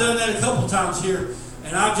 I've done that a couple times here.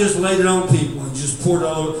 And I just laid it on people and just poured it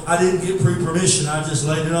all over. I didn't get pre-permission. I just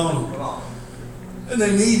laid it on them. Come on. And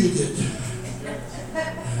they needed it.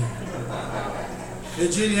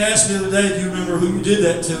 And Jenny asked me the other day, do you remember who you did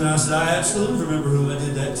that to? And I said, I absolutely remember who I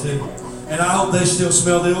did that to. And I hope they still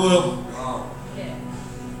smell the oil. Come on.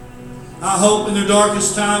 I hope in their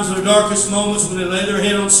darkest times, in their darkest moments, when they lay their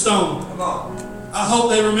head on stone, Come on. I hope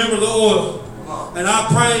they remember the oil. Come on. And I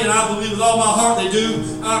pray and I believe with all my heart they do.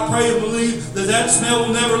 I pray and believe that that smell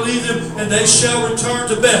will never leave them and they shall return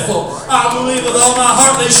to Bethel. I believe with all my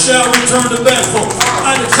heart they shall return to Bethel.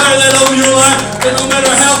 I declare that over your life, that no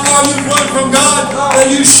matter how far you've run from God,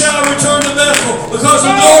 that you shall return to Bethel, because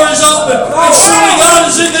the door is open and surely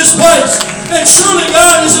God is in this place and surely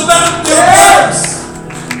God is about your place.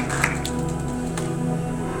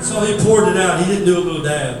 So he poured it out. He didn't do a little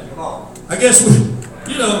dab. Come on. I guess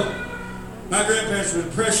my grandparents were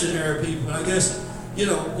Depression era people, and I guess,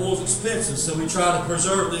 oil's expensive, so we try to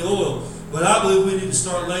preserve the oil. But I believe we need to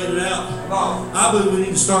start laying it out. Come on. I believe we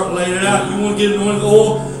need to start laying it out. You want to get anointed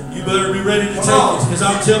oil, you better be ready to take it, because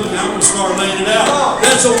I'm telling you, I'm going to start laying it out.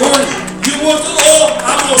 That's a warning. You want the oil,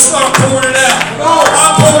 I'm going to start pouring it out.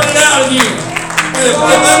 I'm pouring it out again. And if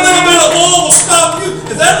that little bit of oil will stop you,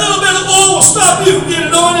 if that little bit of oil will stop you from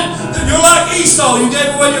getting anointed, then you're like Esau. You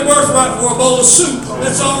gave away your birthright for a bowl of soup.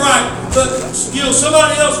 That's all right. But,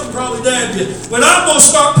 somebody else can probably dab you. But I'm going to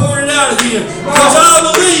start pouring it out again, because I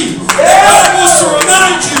believe that God wants to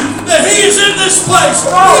remind you that He is in this place.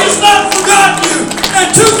 He has not forgotten you.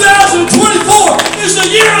 And 2024 is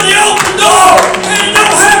the year of the open door. And it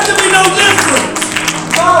don't have to be no different.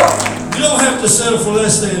 You don't have to settle for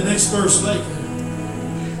less than the next verse later.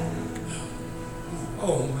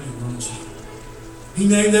 Oh, man, don't you? He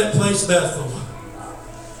named that place Bethel,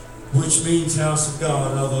 which means house of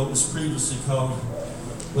God, although it was previously called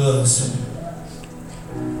Luz.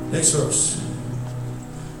 Next verse.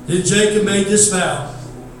 Then Jacob made this vow: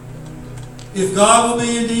 if God will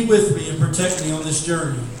be indeed with me and protect me on this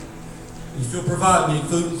journey, if He'll provide me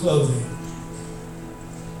food and clothing,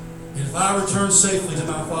 and if I return safely to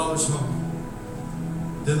my father's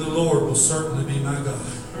home, then the Lord will certainly be my God.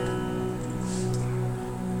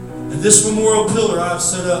 And this memorial pillar I've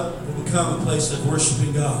set up will become a place of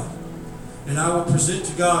worshiping God. And I will present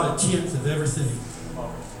to God 1/10 of everything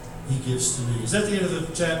He gives to me. Is that the end of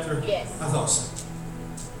the chapter? Yes. I thought so.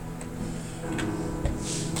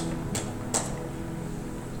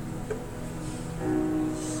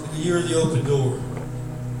 In the year of the open door,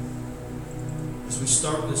 as we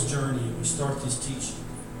start this journey and we start this teaching,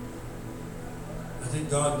 I think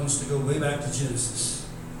God wants to go way back to Genesis.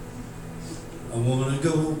 I want to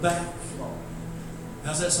go back.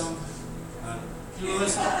 How's that song? You know that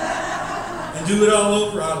song? And do it all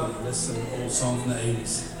over? I don't know. That's an old song from the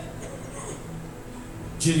 80s.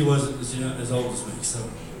 Jenny wasn't as old as me, so.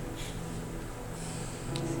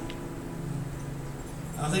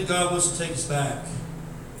 I think God wants to take us back.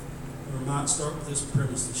 We might start with this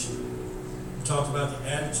premise this year. We talked about the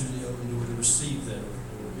attitude of the open door, to receive that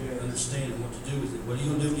open door, to understand what to do with it. What are you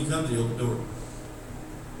going to do when you come to the open door?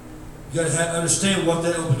 You got to understand what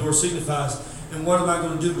that open door signifies, and what am I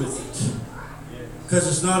going to do with it? Because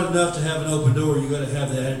it's not enough to have an open door. You got to have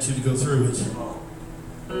the attitude to go through it.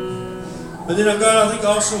 But then God, I think,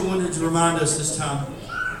 also wanted to remind us this time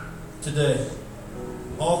today,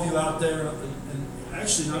 all of you out there, and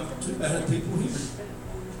actually not too bad people here,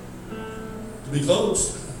 to be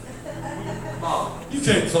closed. You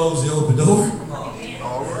can't close the open door.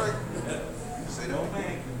 All right. Say no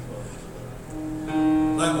man.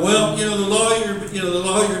 Like, well, the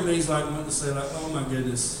lawyer in me is like wanting to say, like, oh my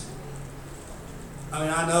goodness. I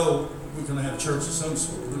mean, I know we're going to have church of some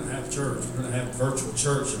sort. We're going to have church. We're going to have virtual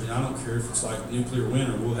church. I mean, I don't care if it's like nuclear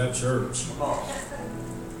winter. We'll have church.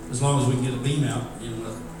 As long as we can get a beam out,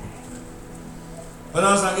 But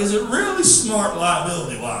I was like, is it really smart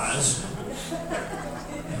liability-wise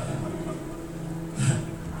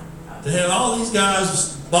to have all these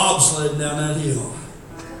guys bobsledding down that hill?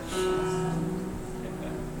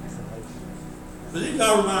 But then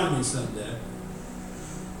God reminded me of something, Dad.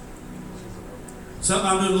 Something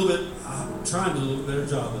I'm trying to do a little better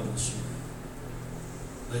job of this year.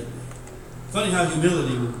 Lately. Funny how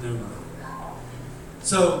humility would never mind.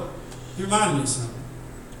 So, he reminded me of something.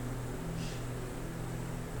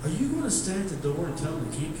 Are you going to stand at the door and tell them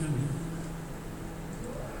they can't come in?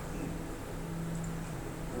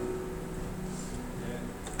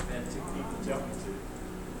 And two people jumping to.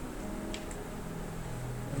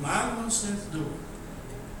 Am I going to stand at the door?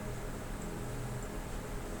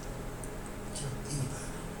 Tell anybody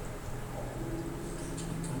they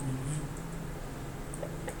can't come in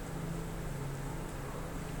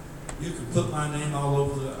here? You can put my name all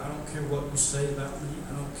over I don't care what you say about me.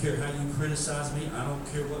 I don't care how you criticize me. I don't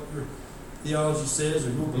care what your theology says or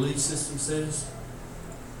your belief system says.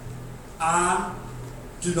 I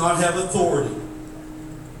do not have authority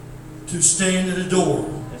to stand at a door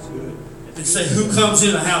That's good. and say, who comes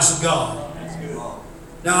in the house of God? That's good.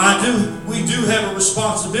 Now we do have a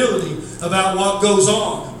responsibility about what goes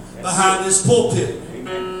on behind this pulpit.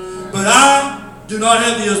 But I do not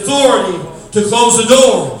have the authority to close the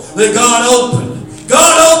door that God opened.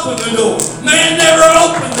 God opened the door. Man never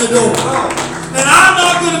opened the door. And I'm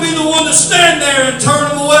not going to be the one to stand there and turn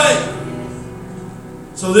them away.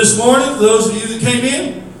 So this morning, for those of you that came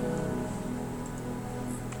in,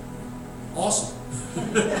 awesome.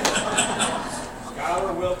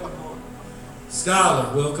 Scholar, welcome home.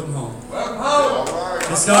 Skylar, welcome home. Welcome home. All right.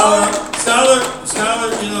 And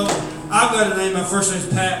Skylar, you know, I've got a name. My first name's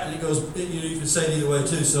Pat, and it goes. You can say it either way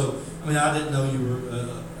too. So, I mean, I didn't know you were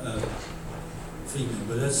female,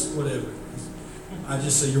 but that's whatever. I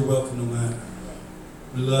just say you're welcome no matter.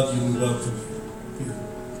 We love you. We welcome you here.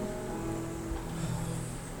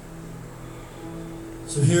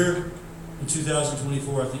 So here in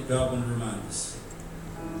 2024, I think God wanted to remind us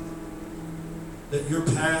that your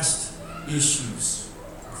past issues,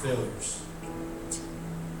 failures,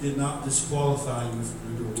 did not disqualify you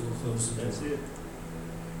from the door to close the door. That's it.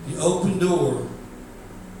 The open door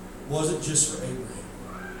wasn't just for Abraham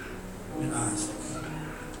and Isaac.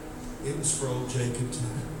 It was for old Jacob too.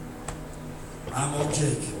 I'm old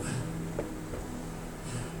Jacob.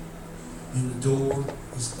 And the door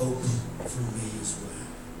is open for me as well.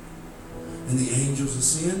 And the angels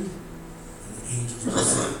ascend and the angels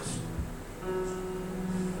descend.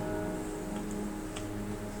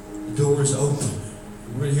 The door is open.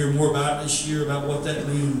 We're going to hear more about it this year, about what that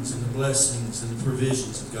means and the blessings and the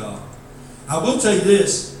provisions of God. I will tell you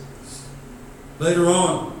this. Later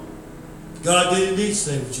on, God did indeed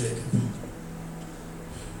stay with Jacob.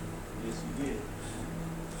 Yes, you did.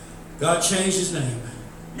 God changed his name.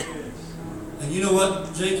 Yes. And you know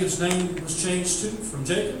what Jacob's name was changed to from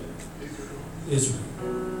Jacob? Israel.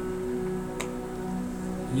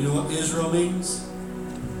 And you know what Israel means?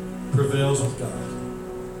 Prevails with God.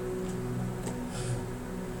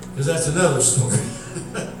 Because that's another story.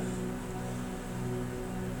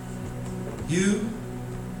 You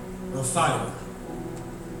are a fighter.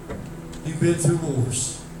 You've been through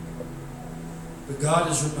wars. But God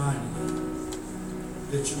is reminding you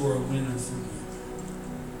that you are a winner through Him.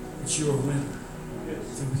 That you are a winner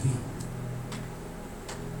through Him.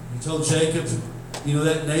 He told Jacob, you know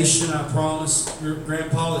that nation I promised your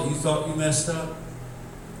grandpa that you thought you messed up?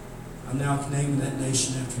 I'm now naming that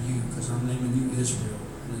nation after you because I'm naming you Israel.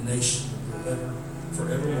 And the nation will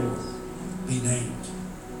forevermore be named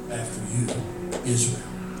after you, Israel.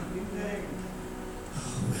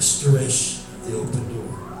 Oh, restoration of the open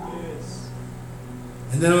door. Yes.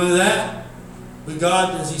 And then only that, but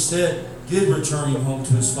God, as He said, did return him home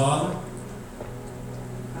to his father.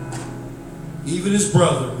 Even his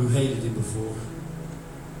brother who hated him before.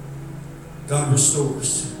 God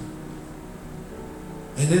restores.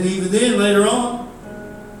 And then even then, later on,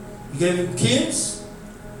 He gave him kids.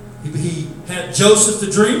 He had Joseph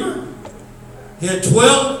the dreamer. He had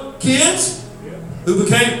 12 kids who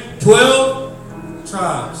became 12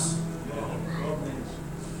 tribes.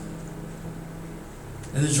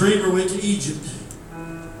 And the dreamer went to Egypt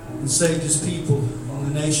and saved his people, and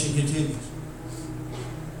the nation continued.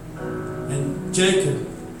 And Jacob,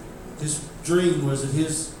 his dream was that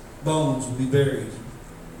his bones would be buried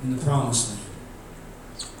in the promised land.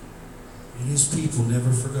 And his people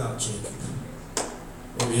never forgot Jacob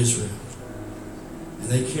or Israel. And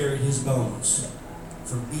they carried his bones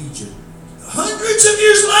from Egypt hundreds of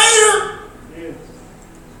years later.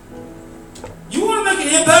 You want to make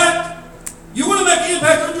an impact? You want to make an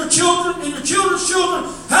impact on your children and your children's children?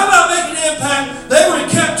 How about making an impact? They were in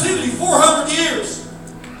captivity 400 years.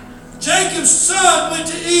 Jacob's son went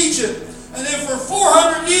to Egypt, and then for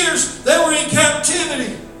 400 years they were in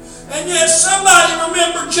captivity. And yet somebody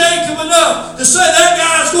remembered Jacob enough to say that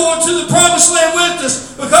guy's going to the promised land with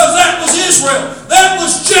us because that was Israel. That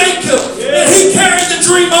was Jacob. And he carried the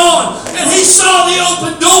dream on. And he saw the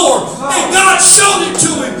open door. And God showed it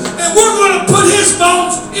to him. And we're going to put his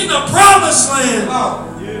bones in the promised land.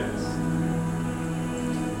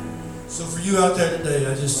 So for you out there today,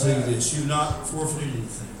 I just tell you this. You've not forfeited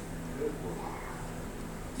anything.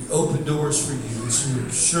 The open door is for you.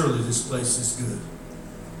 Surely this place is good.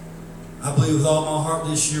 I believe with all my heart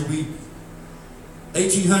this year,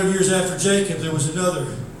 1,800 years after Jacob, there was another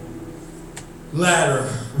ladder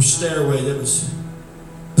or stairway that was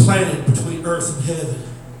planted between earth and heaven.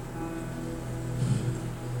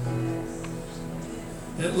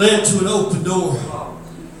 And it led to an open door.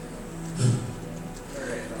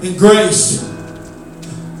 And grace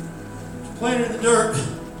planted in the dirt.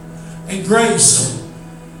 And grace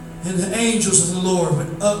and the angels of the Lord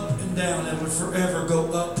went up and down and would forever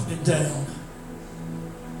go up and down.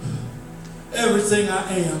 Everything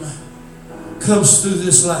I am comes through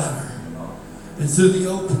this ladder and through the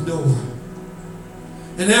open door.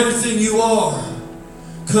 And everything you are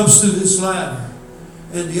comes through this ladder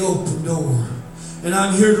and the open door. And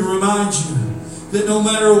I'm here to remind you that no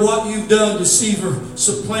matter what you've done, deceiver,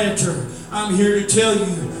 supplanter, I'm here to tell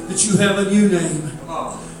you that you have a new name.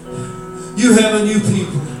 You have a new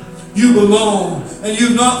people. You belong, and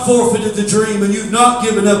you've not forfeited the dream, and you've not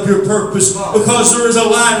given up your purpose, because there is a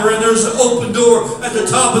ladder and there's an open door at the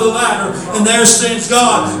top of the ladder, and there stands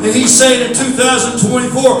God. And He's saying in 2024,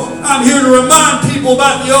 I'm here to remind people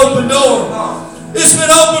about the open door. It's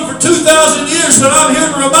been open for 2,000 years, but I'm here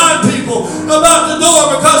to remind people about the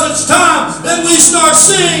door, because it's time that we start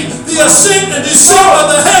seeing the ascent and descent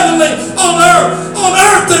of the heavenly on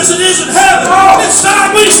earth as it is in heaven. It's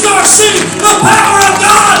time we start seeing the power of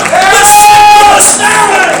God descend on the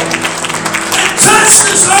stairway and touch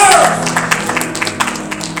this earth.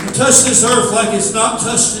 And touch this earth like it's not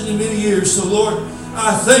touched it in many years. So Lord,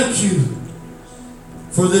 I thank you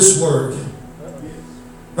for this word.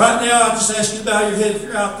 Right now, I just ask you to bow your head if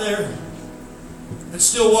you're out there and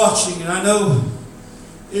still watching. And I know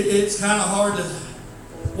it's kind of hard to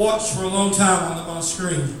watch for a long time on a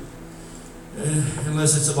screen,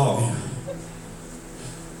 unless it's a ball game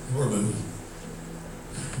or a movie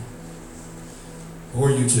or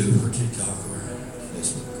YouTube or TikTok or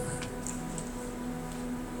Facebook.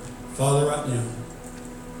 Father, right now,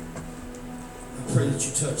 I pray that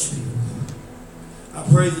you touch people. I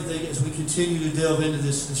pray that they, as we continue to delve into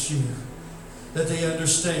this year, that they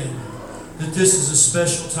understand that this is a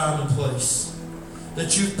special time and place.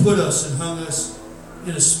 That you've put us and hung us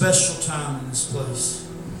in a special time in this place.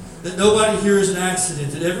 That nobody here is an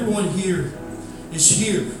accident. That everyone here is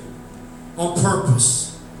here on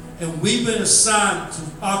purpose. And we've been assigned to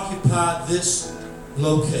occupy this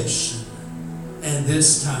location and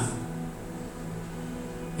this time.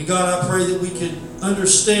 And God, I pray that we can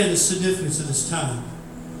understand the significance of this time.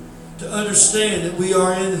 To understand that we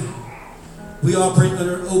operate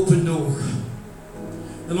under an open door.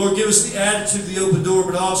 And Lord, give us the attitude of the open door,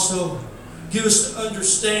 but also give us the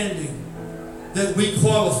understanding that we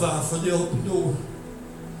qualify for the open door.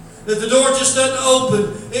 That the door just doesn't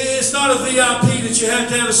open. It's not a VIP that you have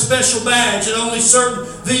to have a special badge and only certain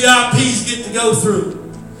VIPs get to go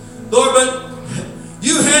through. Lord, but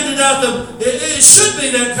you handed out it should be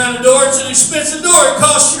that kind of door. It's an expensive door. It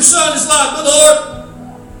costs your son his life. But Lord,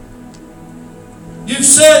 you've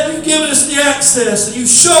said, you've given us the access, and you've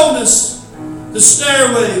shown us the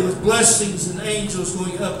stairway with blessings and angels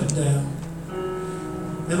going up and down.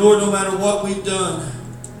 And Lord, no matter what we've done,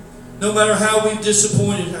 no matter how we've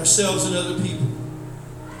disappointed ourselves and other people,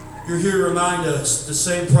 you're here to remind us the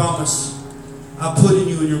same promise I put in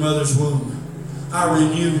you in your mother's womb. I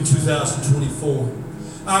renew in 2024.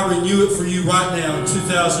 I renew it for you right now in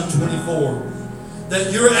 2024.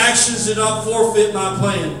 That your actions did not forfeit my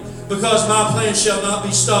plan, because my plan shall not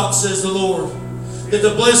be stopped, says the Lord. That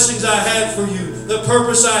the blessings I had for you, the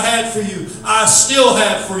purpose I had for you, I still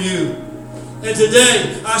have for you. And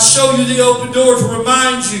today, I show you the open door to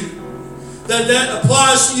remind you that that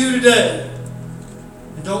applies to you today.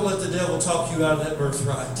 And don't let the devil talk you out of that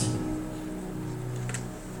birthright.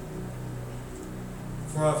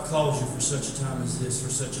 For I've called you for such a time as this, for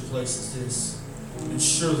such a place as this. And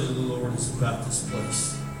surely the Lord is about this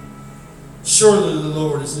place. Surely the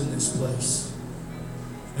Lord is in this place.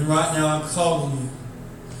 And right now I'm calling you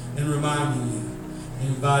and reminding you and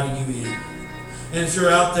inviting you in. And if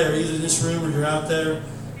you're out there, either in this room or you're out there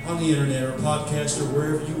on the internet or podcast or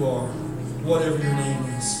wherever you are, whatever your name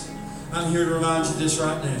is, I'm here to remind you this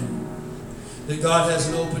right now. That God has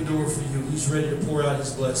an open door for you. He's ready to pour out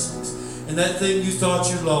His blessings. And that thing you thought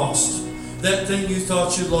you lost,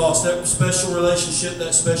 that special relationship,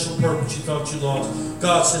 that special purpose you thought you lost,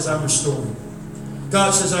 God says, I'm restoring.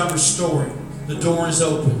 God says, I'm restoring. The door is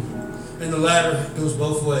open. And the ladder goes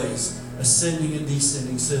both ways, ascending and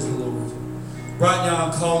descending, says the Lord. Right now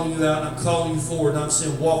I'm calling you out and I'm calling you forward and I'm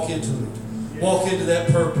saying, walk into it. Walk into that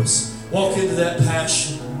purpose. Walk into that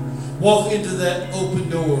passion. Walk into that open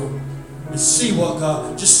door and see what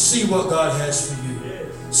God has for you.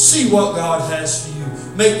 See what God has for you.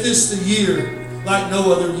 Make this the year like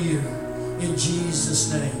no other year. In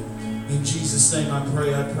Jesus' name. In Jesus' name I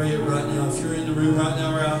pray. I pray it right now. If you're in the room right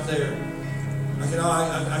now or out there,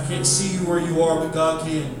 I can't see you where you are, but God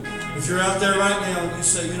can. If you're out there right now and you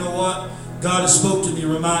say, you know what? God has spoke to me,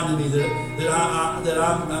 reminded me that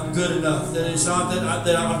I'm good enough. That it's not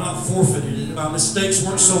that I'm not forfeited. My mistakes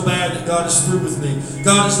weren't so bad that God is through with me.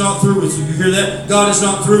 God is not through with you. You hear that? God is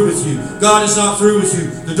not through with you. God is not through with you.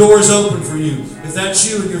 The door is open for you. If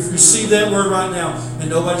that's you and you've received that word right now and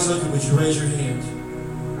nobody's looking with you, raise your hand.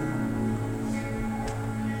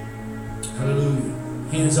 Hallelujah.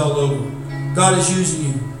 Hands all over. God is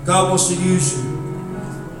using you. God wants to use you.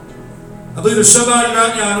 I believe there's somebody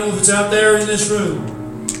right now, I don't know if it's out there in this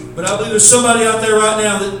room, but I believe there's somebody out there right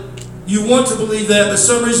now that you want to believe that, but for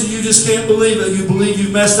some reason you just can't believe it. You believe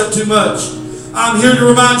you've messed up too much. I'm here to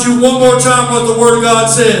remind you one more time what the Word of God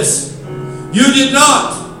says. You did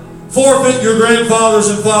not forfeit your grandfather's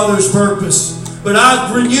and father's purpose, but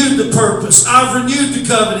I've renewed the purpose, I've renewed the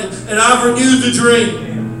covenant, and I've renewed the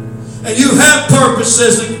dream. And you have purpose,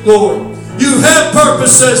 says the Lord. You have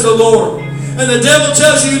purpose, says the Lord. And the devil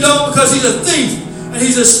tells you don't because he's a thief. And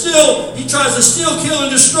he tries to steal, kill,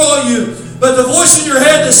 and destroy you. But the voice in your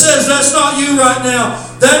head that says that's not you right now,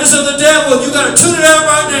 that is of the devil. You got to tune it out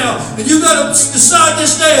right now. And you got to decide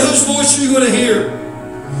this day whose voice you're going to hear.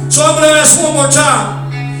 So I'm going to ask one more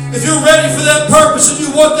time. If you're ready for that purpose and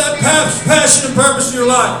you want that passion and purpose in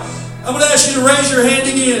your life, I'm going to ask you to raise your hand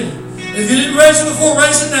again. And if you didn't raise it before,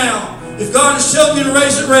 raise it now. If God is telling you to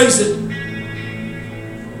raise it, raise it.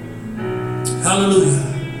 Hallelujah.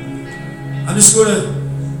 I'm just going to,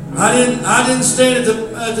 I didn't stand at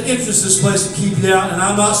the entrance of this place to keep you out, and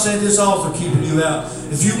I'm not saying this altar keeping you out.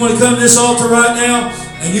 If you want to come to this altar right now,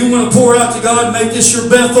 and you want to pour out to God and make this your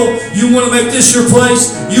Bethel, you want to make this your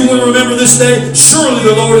place, you want to remember this day, surely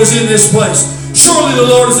the Lord is in this place. Surely the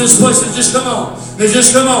Lord is in this place. And just come on. And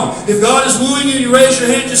just come on. If God is wooing you and you raise your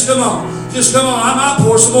hand, just come on. Just come on. I might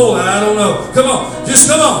pour some oil. I don't know. Come on. Just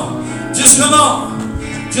come on. Just come on.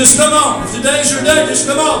 Just come on. If today's your day, just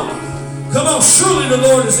come on. Come on. Surely the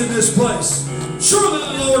Lord is in this place. Surely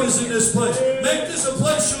the Lord is in this place. Make this a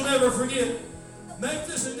place you'll never forget. Make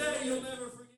this a day you'll never